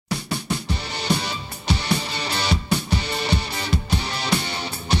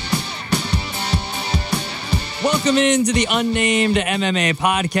Welcome into the Unnamed MMA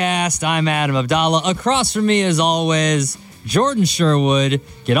podcast. I'm Adam Abdalla. Across from me, as always, Jordan Sherwood.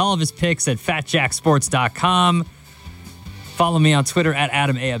 Get all of his picks at fatjacksports.com. Follow me on Twitter at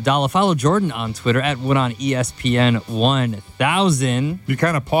Adam A. Abdalla. Follow Jordan on Twitter at WoodOnESPN 1000. You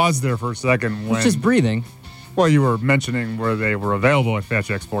kind of paused there for a second. It's just breathing. Well, you were mentioning where they were available at Fat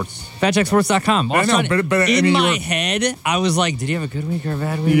Jack Sports. FatJackSports.com. I know, but in my head, I was like, did he have a good week or a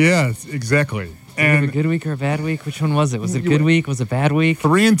bad week? Yes, exactly. Did he have a good week or a bad week? Which one was it? Was it a good week? Was it a bad week?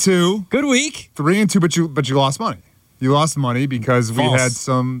 3-2. Good week. 3-2, but you lost money. You lost money because we had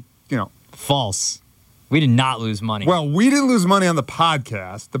some, False. We did not lose money. Well, we didn't lose money on the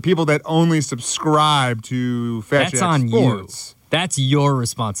podcast. The people that only subscribe to Fat Jack Sports. That's on you. That's your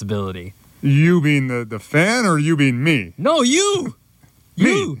responsibility. You being the fan or you being me? No, you.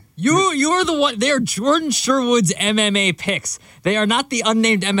 Me. You're the one. They are Jordan Sherwood's MMA picks. They are not the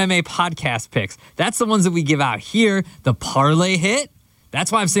Unnamed MMA podcast picks. That's the ones that we give out here. The parlay hit.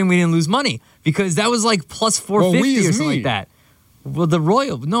 That's why I'm saying we didn't lose money, because that was like plus 450 or something like that. Well, the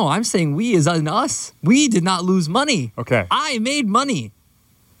Royal. No, I'm saying we is in us. We did not lose money. Okay. I made money.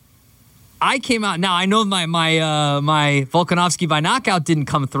 I came out. Now, I know my Volkanovski by knockout didn't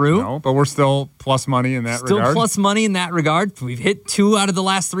come through. No, but we're still plus money in that regard. Still plus money in that regard. We've hit 2 out of the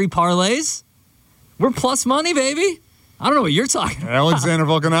last 3 parlays. We're plus money, baby. I don't know what you're talking about. Alexander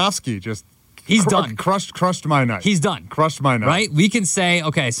Volkanovski just... He's done. Crushed my night. He's done. Crushed my night. Right? We can say,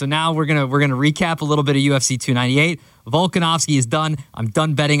 okay, so now we're gonna recap a little bit of UFC 298. Volkanovski is done. I'm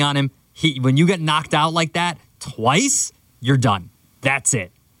done betting on him. When you get knocked out like that twice, you're done. That's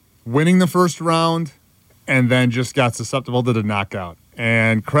it. Winning the first round and then just got susceptible to the knockout.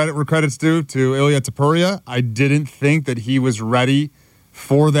 And credit where credit's due to Ilia Topuria. I didn't think that he was ready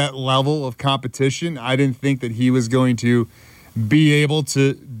for that level of competition. I didn't think that he was going to be able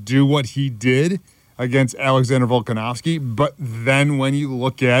to do what he did against Alexander Volkanovski. But then when you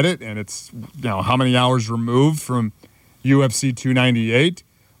look at it, and it's how many hours removed from UFC 298,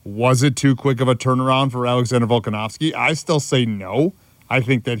 was it too quick of a turnaround for Alexander Volkanovski? I still say no. I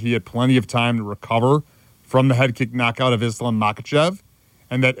think that he had plenty of time to recover from the head kick knockout of Islam Makhachev,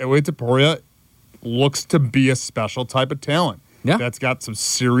 and that Ilia Topuria looks to be a special type of talent. Yeah. That's got some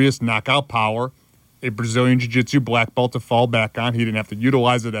serious knockout power, a Brazilian Jiu-Jitsu black belt to fall back on. He didn't have to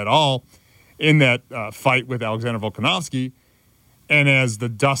utilize it at all in that fight with Alexander Volkanovski. And as the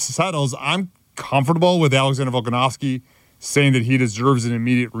dust settles, I'm comfortable with Alexander Volkanovski saying that he deserves an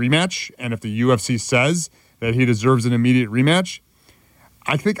immediate rematch. And if the UFC says that he deserves an immediate rematch,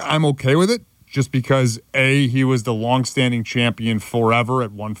 I think I'm okay with it, just because, A, he was the long-standing champion forever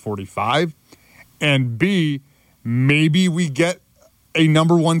at 145, and B, maybe we get a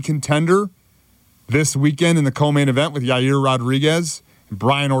number 1 contender this weekend in the co-main event with Yair Rodriguez and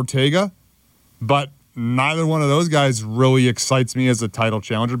Brian Ortega, but neither one of those guys really excites me as a title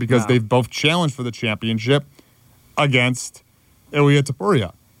challenger, because they've both challenged for the championship against Ilia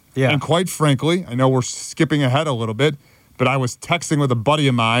Topuria. Yeah. And quite frankly, I know we're skipping ahead a little bit, but I was texting with a buddy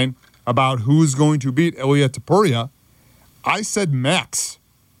of mine about who's going to beat Ilia Topuria. I said Max.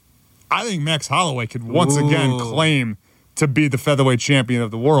 I think Max Holloway could once again claim to be the featherweight champion of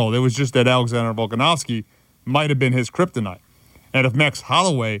the world. It was just that Alexander Volkanovski might have been his kryptonite. And if Max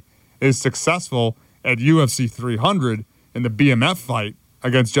Holloway is successful at UFC 300 in the BMF fight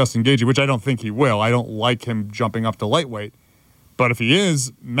against Justin Gaethje, which I don't think he will. I don't like him jumping up to lightweight. But if he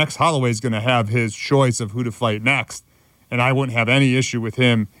is, Max Holloway is going to have his choice of who to fight next. And I wouldn't have any issue with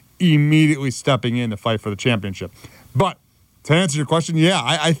him immediately stepping in to fight for the championship. But to answer your question,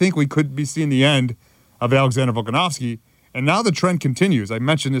 I think we could be seeing the end of Alexander Volkanovski. And now the trend continues. I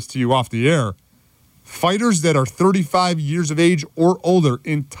mentioned this to you off the air. Fighters that are 35 years of age or older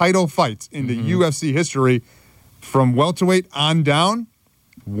in title fights in the UFC history, from welterweight on down,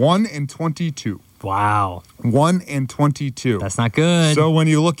 1-22. Wow. 1-22. That's not good. So when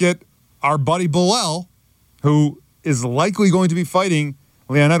you look at our buddy Bilal, who is likely going to be fighting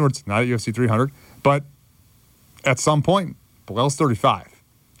Leon Edwards, not at UFC 300, but at some point, Bilal's 35.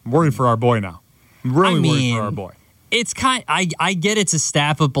 I'm worried for our boy now. I'm really worried for our boy. It's I get it's a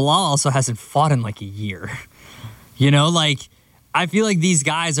stat, but Bilal also hasn't fought in like a year. I feel like these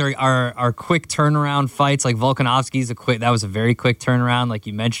guys are quick turnaround fights. Like Volkanovski's that was a very quick turnaround. Like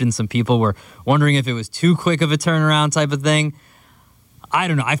you mentioned, some people were wondering if it was too quick of a turnaround type of thing. I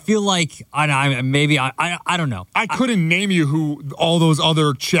don't know. I feel like I don't know. I couldn't name you who all those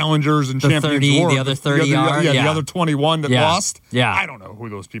other challengers and champions were. The other 30 are. The other 21 that lost. Yeah. I don't know who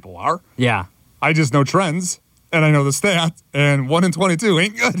those people are. Yeah. I just know trends, and I know the stat, and 1-22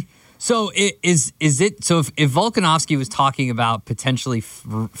 ain't good. So is it? So if Volkanovski was talking about potentially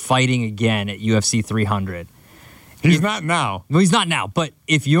fighting again at UFC 300, He's not now. Well, he's not now. But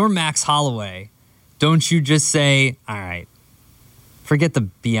if you're Max Holloway, don't you just say, all right, forget the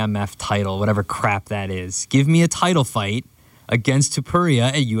BMF title, whatever crap that is. Give me a title fight against Topuria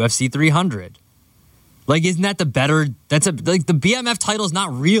at UFC 300. Like, isn't that the better? Like the BMF title is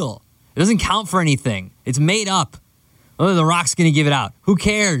not real. It doesn't count for anything. It's made up. Oh, The Rock's going to give it out. Who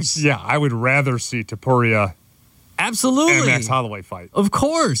cares? Yeah, I would rather see Topuria Absolutely. and Max Holloway fight. Of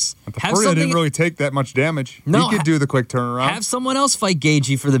course. Topuria didn't really take that much damage. No, he could do the quick turnaround. Have someone else fight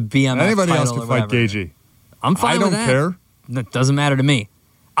Gagey for the BMF Anybody title else could or fight whatever. Gagey. I'm fine with that. I don't care. That doesn't matter to me.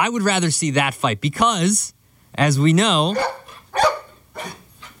 I would rather see that fight because, as we know,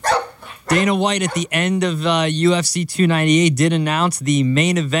 Dana White at the end of UFC 298 did announce the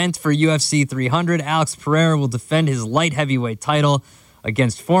main event for UFC 300. Alex Pereira will defend his light heavyweight title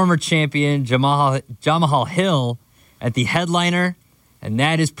against former champion Jamahal Hill at the headliner, and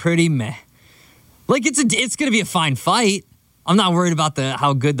that is pretty meh. Like, it's going to be a fine fight. I'm not worried about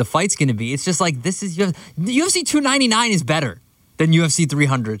how good the fight's going to be. It's just like, this is UFC 299 is better than UFC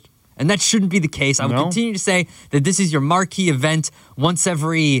 300, and that shouldn't be the case. I would continue to say that this is your marquee event once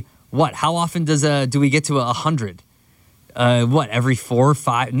every, what? How often do we get to 100? Every 4 or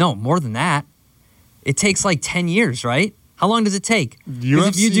 5? No, more than that. It takes like 10 years, right? How long does it take?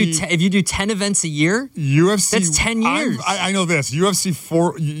 Because if you do 10 events a year, UFC, that's 10 years. I know this.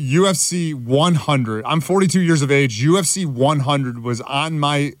 UFC 100. I'm 42 years of age. UFC 100 was on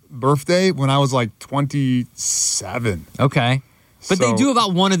my birthday when I was like 27. Okay. But they do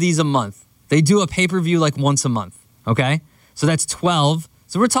about one of these a month. They do a pay-per-view like once a month. Okay? So that's 12.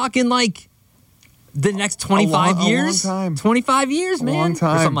 So we're talking like the next 25 years? A long time. 25 years, man. A long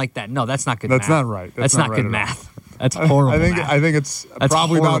time. Or something like that. No, that's not good math. That's not right. That's not good math. That's horrible math. I think it's That's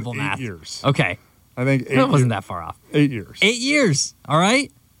probably about horrible 8 math. years. Okay. I think 8 That wasn't that far off. 8 years. 8 years. All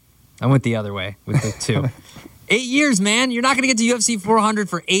right? I went the other way with the 2. 8 years, man. You're not going to get to UFC 400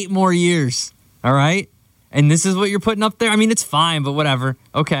 for 8 more years. All right? And this is what you're putting up there? I mean, it's fine, but whatever.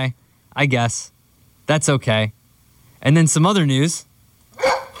 Okay. I guess. That's okay. And then some other news.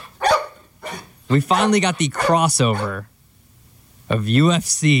 We finally got the crossover of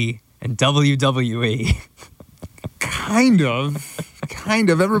UFC and WWE. Kind of.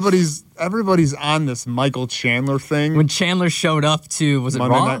 Everybody's on this Michael Chandler thing. When Chandler showed up to, was it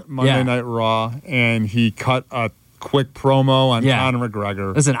Raw? Monday Night Raw, and he cut a quick promo on Conor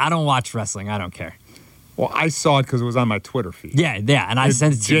McGregor. Listen, I don't watch wrestling. I don't care. Well, I saw it because it was on my Twitter feed. Yeah, and I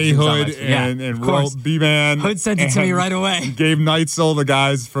sent it to Jay you. Hood and B-Man. Hood sent it to me right away. Gabe Neitzel, the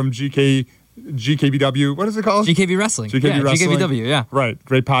guys from GKBW. What is it called? GKB Wrestling. Wrestling. GKBW, yeah. Right.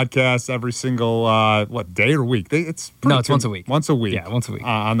 Great podcast every single, day or week? It's once a week. Once a week. Yeah, once a week.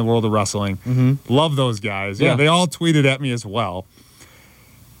 On the World of Wrestling. Mm-hmm. Love those guys. Yeah, they all tweeted at me as well.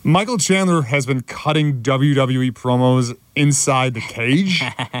 Michael Chandler has been cutting WWE promos inside the cage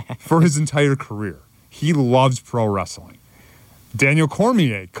for his entire career. He loves pro wrestling. Daniel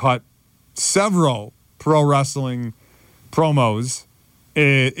Cormier cut several pro wrestling promos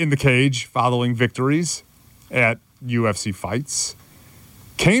in the cage following victories at UFC fights.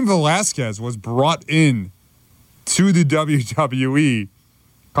 Cain Velasquez was brought in to the WWE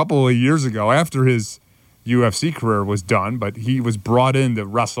a couple of years ago after his UFC career was done, but he was brought in to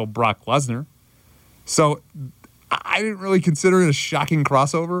wrestle Brock Lesnar. So I didn't really consider it a shocking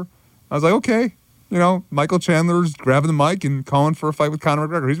crossover. I was like, okay, Michael Chandler's grabbing the mic and calling for a fight with Conor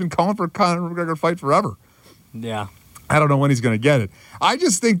McGregor. He's been calling for a Conor McGregor fight forever. Yeah. I don't know when he's going to get it. I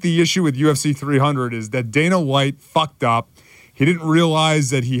just think the issue with UFC 300 is that Dana White fucked up. He didn't realize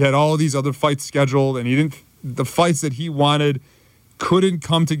that he had all of these other fights scheduled, and the fights that he wanted couldn't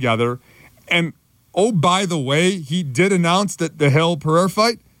come together. And, oh, by the way, he did announce that the Hill-Pereira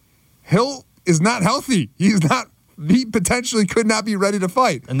fight, Hill is not healthy. He potentially could not be ready to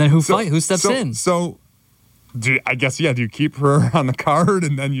fight. And then who steps in? So, do you keep her on the card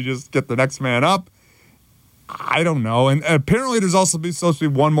and then you just get the next man up? I don't know. And apparently there's also supposed to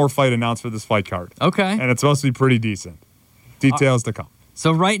be one more fight announced for this fight card. Okay. And it's supposed to be pretty decent. Details to come.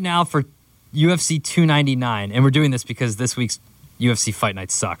 So right now for UFC 299, and we're doing this because this week's UFC Fight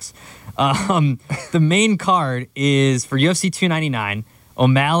Night sucks. The main card is for UFC 299,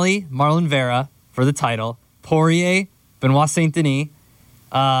 O'Malley, Marlon Vera for the title, Poirier, Benoit Saint Denis,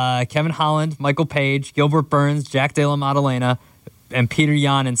 Kevin Holland, Michael Page, Gilbert Burns, Jack Della Maddalena, and Peter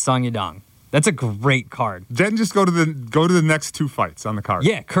Yan and Song Yadong. That's a great card. Then just go to the next 2 fights on the card.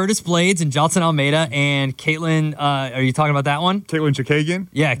 Yeah, Curtis Blades and Jalton Almeida and Caitlin. Are you talking about that one? Caitlin Chikagian?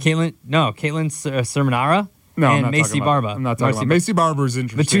 Yeah, Caitlin Sermonara. No, and I'm not Macy Barba. I'm not talking about Macy Barber is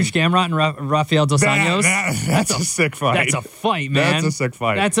interesting. Mateusz Gamrot and Rafael Dos Anjos. That's a sick fight. That's a fight, man. That's a sick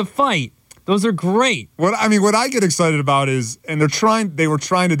fight. That's a fight. Those are great. What I get excited about is, and they were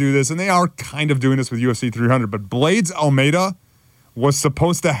trying to do this, and they are kind of doing this with UFC 300, but Blades Almeida was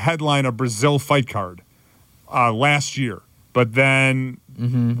supposed to headline a Brazil fight card last year, but then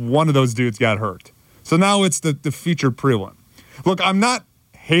one of those dudes got hurt. So now it's the featured prelim. Look, I'm not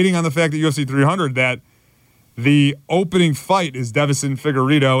hating on the fact that UFC 300 that the opening fight is Davison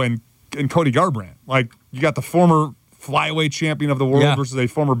Figueiredo and Cody Garbrandt. Like, you got the former flyweight champion of the world versus a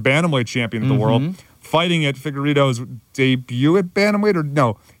former bantamweight champion of the world fighting at Figueiredo's debut at bantamweight, or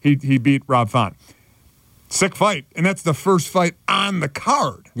no, he beat Rob Font. Sick fight, and that's the first fight on the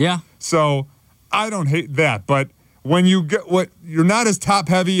card. Yeah. So I don't hate that, but when you get you're not as top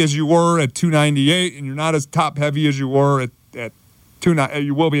heavy as you were at 298, and you're not as top heavy as you were at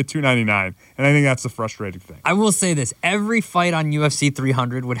you will be at 299, and I think that's the frustrating thing. I will say this: every fight on UFC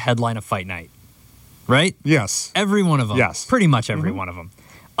 300 would headline a fight night, right? Yes. Every one of them. Yes. Pretty much every one of them.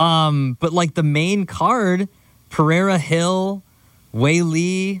 But like the main card, Pereira Hill, Wei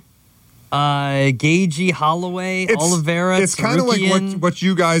Lee, Gagey, Holloway, Oliveira. It's kind of like what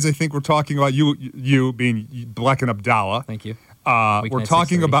you guys, I think, were talking about. You being Black and Abdalla. Thank you. We're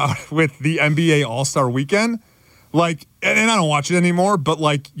talking about with the NBA All-Star Weekend. Like, and I don't watch it anymore, but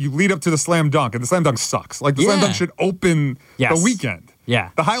like, you lead up to the slam dunk, and the slam dunk sucks. Like, the slam dunk should open the weekend.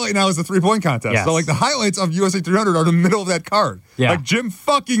 Yeah. The highlight now is the 3-point contest. Yes. So, like, the highlights of UFC 300 are the middle of that card. Yeah. Like, Jim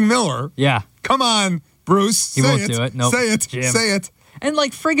fucking Miller. Yeah. Come on, Bruce. He won't do it. Nope. Say it. Jim. Say it. And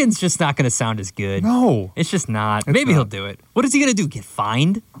like, Friggin's just not going to sound as good. No. It's just not. Maybe he'll do it. What is he going to do? Get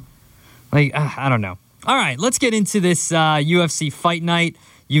fined? Like, I don't know. All right, let's get into this UFC fight night.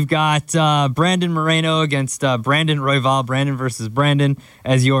 You've got Brandon Moreno against Brandon Royval, Brandon versus Brandon,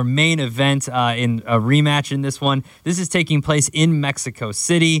 as your main event in a rematch in this one. This is taking place in Mexico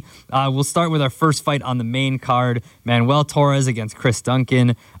City. We'll start with our first fight on the main card. Manuel Torres against Chris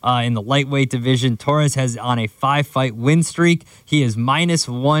Duncan in the lightweight division. Torres has on a 5-fight win streak. He is minus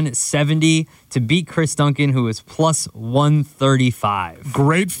 170 to beat Chris Duncan, who is plus 135.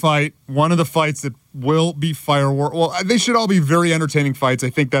 Great fight. One of the fights that will be firework. Well, they should all be very entertaining fights. I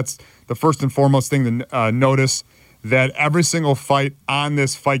think that's the first and foremost thing to notice, that every single fight on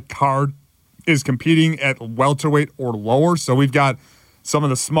this fight card is competing at welterweight or lower. So we've got some of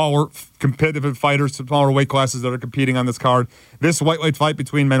the smaller competitive fighters, smaller weight classes that are competing on this card. This lightweight fight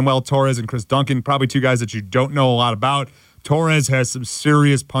between Manuel Torres and Chris Duncan, probably two guys that you don't know a lot about. Torres has some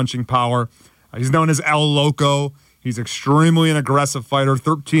serious punching power. He's known as El Loco. He's extremely an aggressive fighter.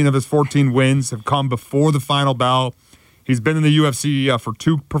 13 of his 14 wins have come before the final bell. He's been in the UFC for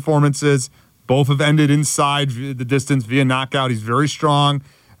 2 performances. Both have ended inside the distance via knockout. He's very strong,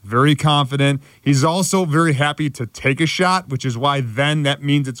 very confident. He's also very happy to take a shot, which is why then that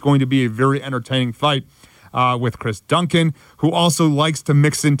means it's going to be a very entertaining fight with Chris Duncan, who also likes to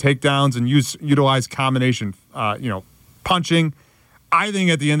mix in takedowns and utilize combination, punching. I think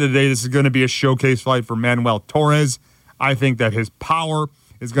at the end of the day, this is going to be a showcase fight for Manuel Torres. I think that his power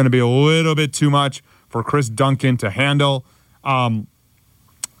is going to be a little bit too much for Chris Duncan to handle.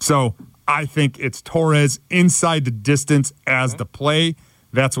 So I think it's Torres inside the distance as the play.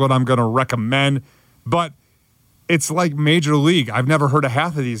 That's what I'm going to recommend. But it's like Major League. I've never heard of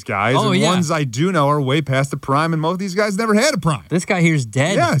half of these guys. Ones I do know are way past the prime, and most of these guys never had a prime. This guy here's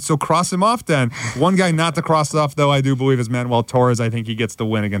dead. Yeah, so cross him off then. One guy not to cross off, though, I do believe is Manuel Torres. I think he gets the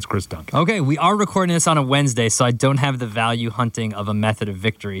win against Chris Duncan. Okay, we are recording this on a Wednesday, so I don't have the value hunting of a method of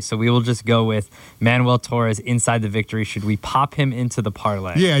victory. So we will just go with Manuel Torres inside the victory. Should we pop him into the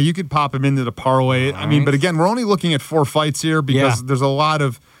parlay? Yeah, you could pop him into the parlay. I mean, but again, we're only looking at 4 fights here because there's a lot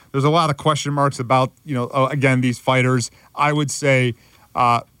of question marks about, again, these fighters. I would say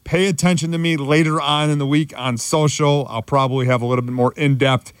pay attention to me later on in the week on social. I'll probably have a little bit more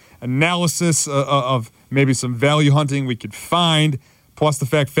in-depth analysis of maybe some value hunting we could find, plus the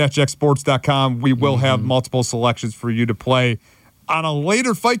fact FatJackSports.com, we will have multiple selections for you to play on a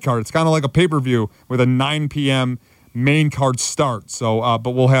later fight card. It's kind of like a pay-per-view with a 9 p.m. main card start. So,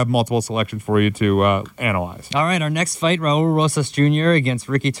 but we'll have multiple selections for you to analyze. All right, our next fight, Raul Rosas Jr. against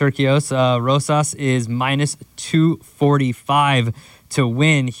Ricky Turcios. Rosas is minus 245 to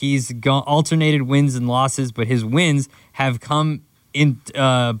win. He's alternated wins and losses, but his wins have come in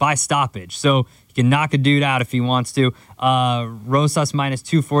by stoppage. So he can knock a dude out if he wants to. Rosas minus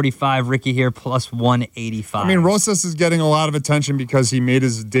 245, Ricky here plus 185. I mean, Rosas is getting a lot of attention because he made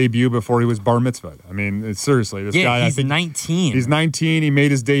his debut before he was bar mitzvahed. I mean, seriously, this guy. He's 19. He's 19. He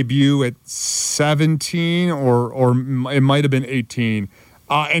made his debut at 17, or it might have been 18.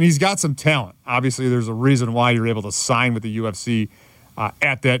 And he's got some talent. Obviously, there's a reason why you're able to sign with the UFC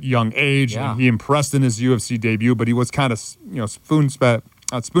at that young age. Yeah. And he impressed in his UFC debut, but he was kind of spoon-fed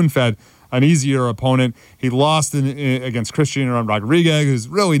an easier opponent. He lost against Cristiano Rodriguez, who's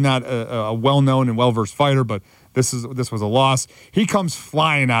really not a well-known and well-versed fighter, but this was a loss. He comes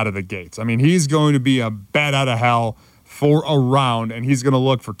flying out of the gates. I mean, he's going to be a bat out of hell for a round, and he's going to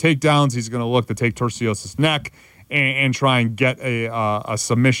look for takedowns. He's going to look to take Turcios' neck and try and get a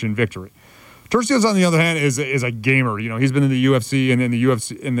submission victory. Turcios, on the other hand, is a gamer. You know, he's been in the UFC and in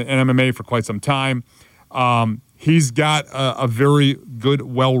the MMA for quite some time. He's got a very good,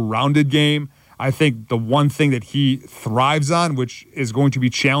 well-rounded game. I think the one thing that he thrives on, which is going to be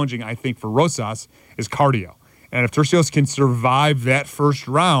challenging, I think, for Rosas, is cardio. And if Turcios can survive that first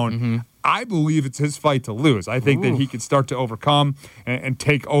round, I believe it's his fight to lose. I think that he can start to overcome and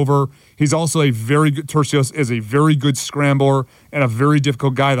take over. He's also Turcios is a very good scrambler and a very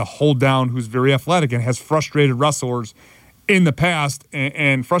difficult guy to hold down, who's very athletic and has frustrated wrestlers in the past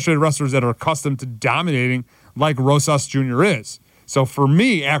and frustrated wrestlers that are accustomed to dominating like Rosas Jr. is. So for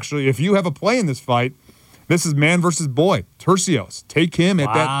me, actually, if you have a play in this fight, this is man versus boy. Turcios. Take him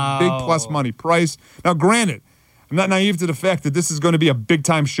at that big plus money price. Now, granted, I'm not naive to the fact that this is going to be a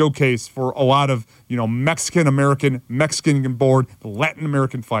big-time showcase for a lot of, Mexican-American, Mexican-born, Latin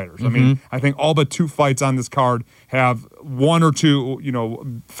American fighters. I mean, I think all but 2 fights on this card have 1 or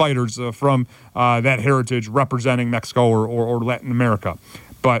 2, fighters from that heritage representing Mexico or Latin America.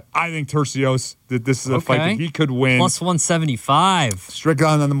 But I think Turcios, that this is a fight that he could win. Plus 175. Strictly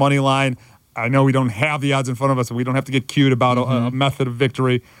on the money line. I know we don't have the odds in front of us, and we don't have to get cute about a method of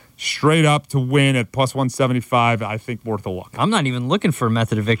victory. Straight up to win at plus 175, I think worth a look. I'm not even looking for a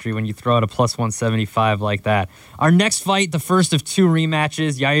method of victory when you throw out a plus 175 like that. Our next fight, the first of 2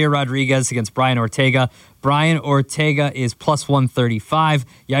 rematches, Yair Rodriguez against Brian Ortega. Brian Ortega is plus 135.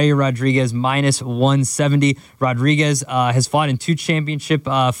 Yair Rodriguez minus 170. Rodriguez has fought in 2 championship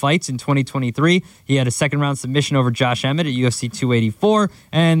fights in 2023. He had a second-round submission over Josh Emmett at UFC 284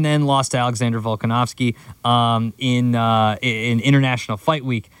 and then lost to Alexander Volkanovski in International Fight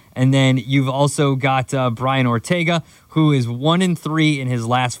Week. And then you've also got Brian Ortega, who is 1-3 in his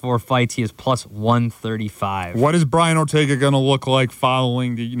last 4 fights. He is plus 135. What is Brian Ortega going to look like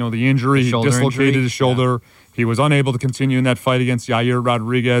following the injury? He dislocated his shoulder. Yeah. He was unable to continue in that fight against Yair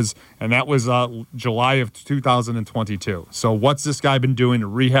Rodriguez, and that was July of 2022. So what's this guy been doing to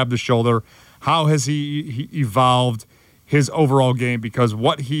rehab the shoulder? How has he evolved his overall game? Because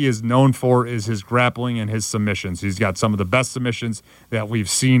what he is known for is his grappling and his submissions. He's got some of the best submissions that we've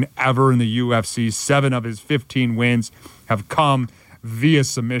seen ever in the UFC. 7 of his 15 wins have come via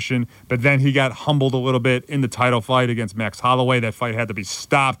submission, but then he got humbled a little bit in the title fight against Max Holloway. That fight had to be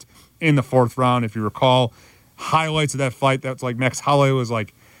stopped in the 4th round. If you recall, highlights of that fight, that's like Max Holloway was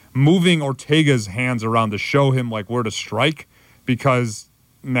like moving Ortega's hands around to show him like where to strike, because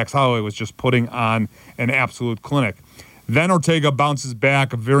Max Holloway was just putting on an absolute clinic. Then Ortega bounces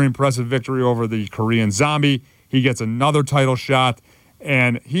back, a very impressive victory over the Korean Zombie. He gets another title shot,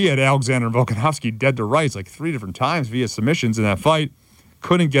 and he had Alexander Volkanovski dead to rights like 3 different times via submissions in that fight.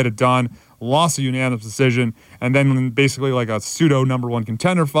 Couldn't get it done, lost a unanimous decision, and then basically like a pseudo number 1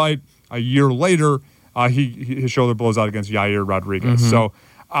 contender fight, a year later, his shoulder blows out against Yair Rodriguez. So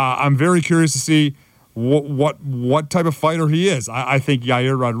I'm very curious to see what type of fighter he is. I think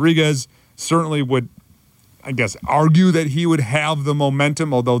Yair Rodriguez certainly would, I guess, argue that he would have the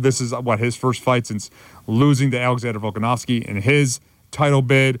momentum, although this is his first fight since losing to Alexander Volkanovski in his title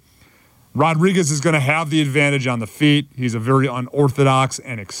bid. Rodriguez is going to have the advantage on the feet. He's a very unorthodox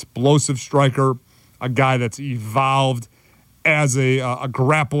and explosive striker, a guy that's evolved as a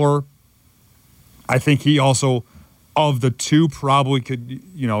grappler. I think he also, of the 2, probably could,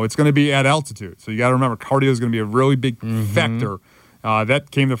 it's going to be at altitude. So you got to remember, cardio is going to be a really big factor. That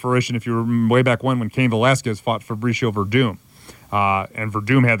came to fruition if you were way back when Cain Velasquez fought Fabricio Verdum. And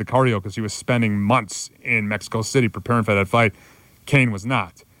Verdum had the cardio because he was spending months in Mexico City preparing for that fight. Cain was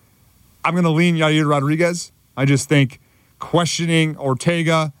not. I'm going to lean Yair Rodriguez. I just think questioning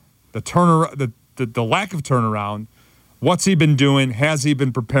Ortega, the lack of turnaround, what's he been doing? Has he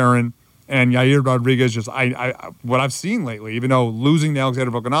been preparing? And Yair Rodriguez, just what I've seen lately, even though losing to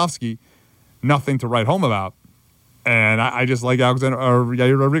Alexander Volkanovski, nothing to write home about. And I just like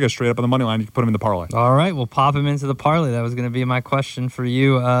Yair Rodriguez straight up on the money line. You can put him in the parlay. All right, we'll pop him into the parlay. That was going to be my question for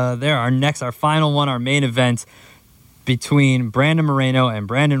you there. Our final one, our main event between Brandon Moreno and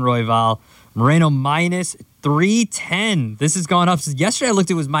Brandon Royval. Moreno minus 310. This has gone up. Yesterday I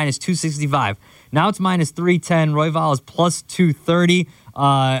looked, it was minus 265. Now it's minus 310. Royval is plus 230.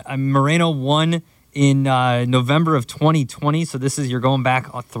 Moreno won in November of 2020. So you're going back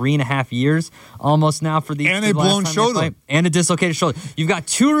 3.5 years almost now for these. And a blown shoulder. And a dislocated shoulder. You've got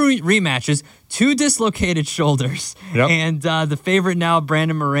 2 rematches, 2 dislocated shoulders. Yep. And the favorite now,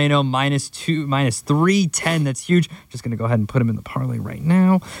 Brandon Moreno, -310. That's huge. Just going to go ahead and put him in the parlay right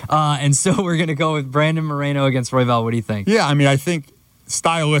now. And so we're going to go with Brandon Moreno against Royval. What do you think? Yeah, I mean, I think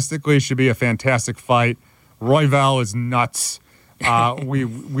stylistically it should be a fantastic fight. Royval is nuts.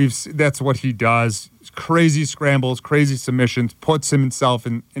 That's what he does. Crazy scrambles, crazy submissions, puts himself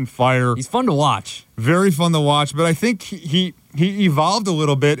in fire. He's fun to watch. Very fun to watch, but I think he evolved a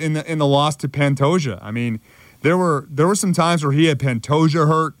little bit in the loss to Pantoja. I mean, there were some times where he had Pantoja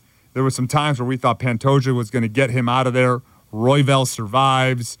hurt. There were some times where we thought Pantoja was going to get him out of there. Royval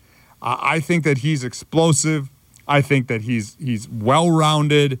survives. I think that he's explosive. I think that he's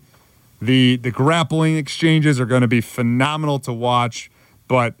well-rounded. The grappling exchanges are going to be phenomenal to watch.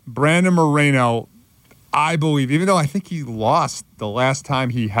 But Brandon Moreno, I believe, even though I think he lost the last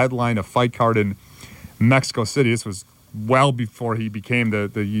time he headlined a fight card in Mexico City, this was well before he became the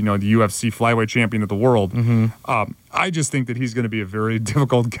UFC flyweight champion of the world. Mm-hmm. I just think that he's going to be a very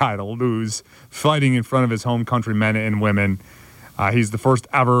difficult guy to lose fighting in front of his home country men and women. He's the first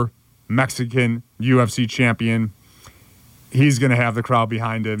ever Mexican UFC champion. He's going to have the crowd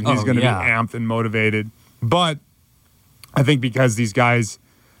behind him. He's going to be amped and motivated. But I think because these guys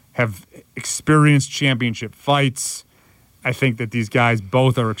have experienced championship fights, I think that these guys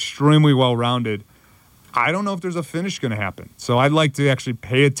both are extremely well-rounded. I don't know if there's a finish going to happen. So I'd like to actually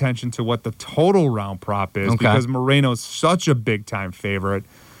pay attention to what the total round prop is because Moreno's such a big-time favorite.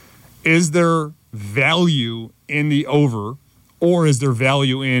 Is there value in the over, or is there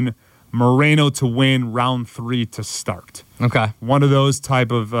value in Moreno to win round 3 to start? Okay. One of those type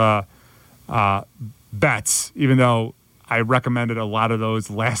of bets, even though I recommended a lot of those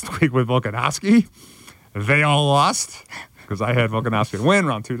last week with Volkanovski. They all lost because I had Volkanovski to win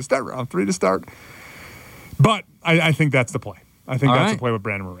round 2 to start, round 3 to start. But I think that's the play. I think that's the play with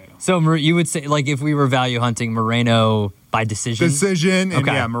Brandon Moreno. So you would say, like, if we were value hunting, Moreno by decision? Decision,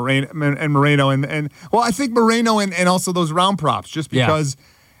 and Moreno. And well, I think Moreno and also those round props, just because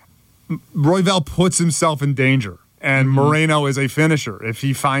Royval puts himself in danger. And Moreno is a finisher. If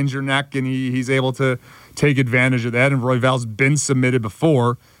he finds your neck and he's able to take advantage of that, and Royval's been submitted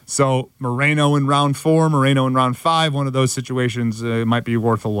before. So Moreno in round 4, Moreno in round 5, one of those situations might be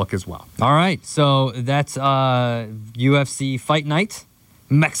worth a look as well. All right, so that's UFC Fight Night,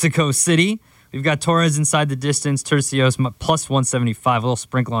 Mexico City. We've got Torres inside the distance, Tercios plus 175, a little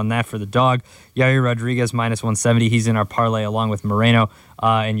sprinkle on that for the dog. Yair Rodriguez minus 170. He's in our parlay along with Moreno,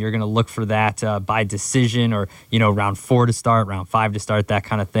 and you're going to look for that by decision or, round 4 to start, round 5 to start, that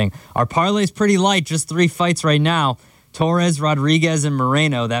kind of thing. Our parlay is pretty light, just 3 fights right now. Torres, Rodriguez, and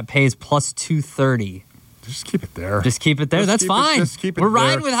Moreno, that pays plus 230. Just keep it there. Just keep it there. That's fine. Just keep it We're there.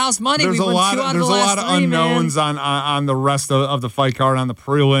 riding with house money. There's we won 2 out of the last 3, There's a lot of unknowns on the rest of the fight card, on the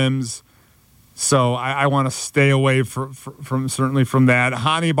prelims. So I want to stay away from certainly from that.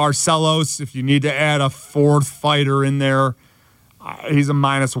 Hani Barcelos, if you need to add a 4th fighter in there, he's a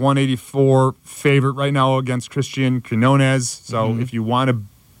minus 184 favorite right now against Christian Quinones. So if you want to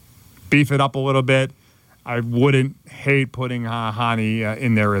beef it up a little bit, I wouldn't hate putting Hani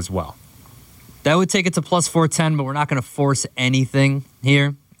in there as well. That would take it to plus 410, but we're not going to force anything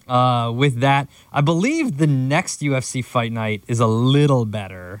here with that. I believe the next UFC Fight Night is a little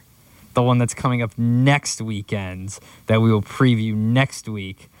better. The one that's coming up next weekend that we will preview next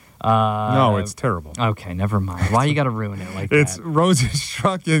week. No, it's terrible. Okay, never mind. Why you got to ruin it like that? It's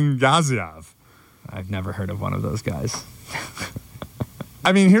Rozenstruik and Gaziev. I've never heard of one of those guys.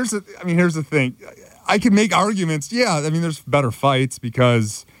 Here's the thing. I can make arguments. Yeah, there's better fights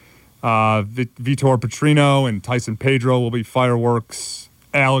because Vitor Petrino and Tyson Pedro will be fireworks.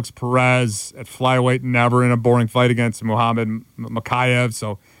 Alex Perez at flyweight, never in a boring fight against Muhammad Makayev.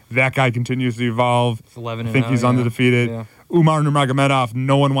 So that guy continues to evolve. 11 I think he's undefeated. Yeah. Umar Nurmagomedov,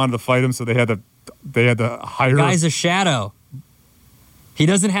 no one wanted to fight him, so they had to hire. Guy's a shadow. He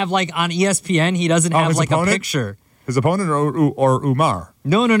doesn't have on ESPN. He doesn't have a picture. His opponent or Umar?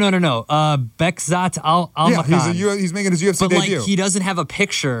 No. Bekzat Almakan. Yeah, he's making his UFC debut. But he doesn't have a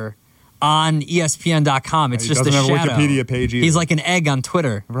picture on ESPN.com. It's just a shadow. He doesn't have a Wikipedia page either. He's like an egg on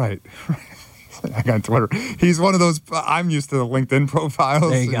Twitter. Right. On Twitter. He's one of those, I'm used to the LinkedIn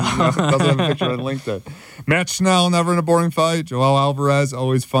profiles. There you go. Doesn't have a picture on LinkedIn. Matt Schnell, never in a boring fight. Joel Alvarez,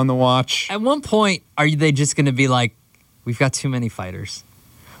 always fun to watch. At one point, are they just going to be like, we've got too many fighters?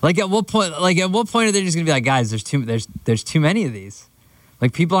 At what point are they just going to be like, guys, there's too many of these?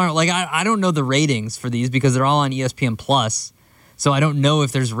 People aren't, I don't know the ratings for these because they're all on ESPN Plus. So I don't know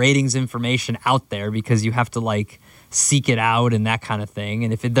if there's ratings information out there because you have to like seek it out and that kind of thing.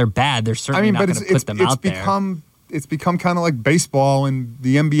 And if they're bad, they're certainly not going to put them out there. It's become kind of like baseball and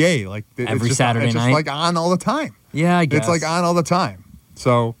the NBA. Like every Saturday night. It's just like on all the time. Yeah, I guess. It's like on all the time.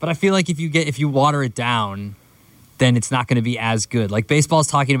 So, but I feel like if you water it down, then it's not going to be as good. Like baseball's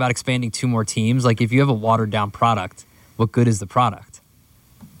talking about expanding 2 more teams. Like if you have a watered down product, what good is the product?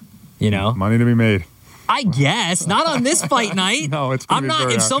 You know, money to be made. I guess not on this fight night. No, it's. I'm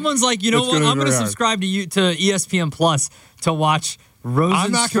not. If someone's like, you know what, I'm going to subscribe to ESPN Plus to watch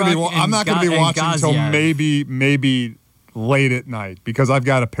Rosenstruck. I'm not going to be watching until maybe late at night because I've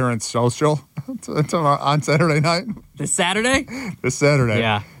got a parents' social on Saturday night. This Saturday? This Saturday.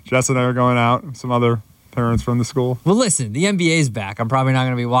 Yeah. Jess and I are going out. Some other parents from the school. Well, listen, the NBA's back. I'm probably not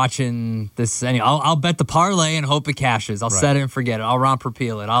going to be watching this anyway. I'll bet the parlay and hope it cashes. I'll set it and forget it. I'll Ron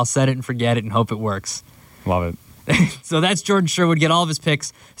Perpeal it. I'll set it and forget it and hope it works. Love it. So that's Jordan Sherwood. Get all of his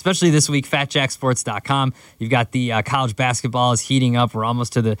picks, especially this week, fatjacksports.com. You've got the college basketball is heating up. We're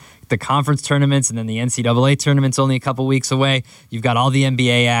almost to the conference tournaments, and then the NCAA tournament's only a couple weeks away. You've got all the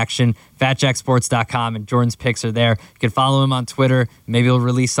NBA action, fatjacksports.com, and Jordan's picks are there. You can follow him on Twitter. Maybe he'll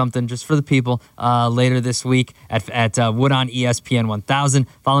release something just for the people later this week at Wood on ESPN 1000.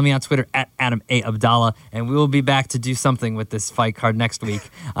 Follow me on Twitter at Adam A. Abdalla, and we will be back to do something with this fight card next week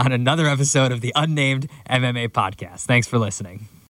on another episode of the Unnamed MMA Podcast. Thanks for listening.